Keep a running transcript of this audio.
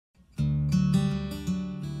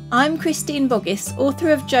I'm Christine Boggis,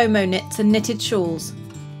 author of JOMO knits and knitted shawls.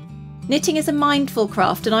 Knitting is a mindful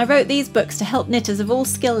craft, and I wrote these books to help knitters of all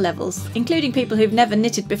skill levels, including people who've never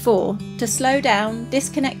knitted before, to slow down,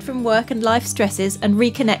 disconnect from work and life stresses and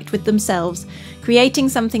reconnect with themselves, creating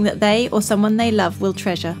something that they or someone they love will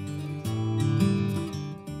treasure.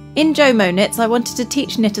 In JOMO Knits, I wanted to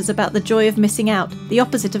teach knitters about the joy of missing out, the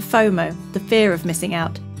opposite of FOMO, the fear of missing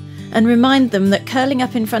out, and remind them that curling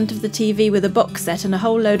up in front of the TV with a box set and a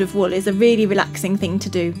whole load of wool is a really relaxing thing to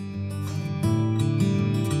do.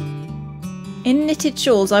 In Knitted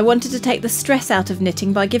Shawls, I wanted to take the stress out of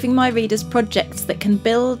knitting by giving my readers projects that can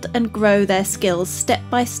build and grow their skills step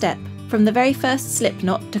by step, from the very first slip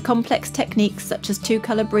knot to complex techniques such as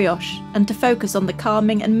two-colour brioche, and to focus on the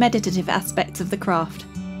calming and meditative aspects of the craft.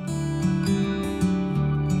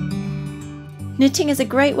 Knitting is a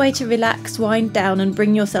great way to relax, wind down and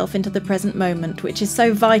bring yourself into the present moment, which is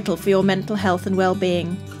so vital for your mental health and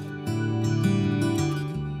well-being.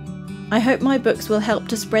 I hope my books will help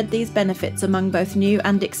to spread these benefits among both new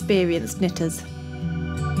and experienced knitters.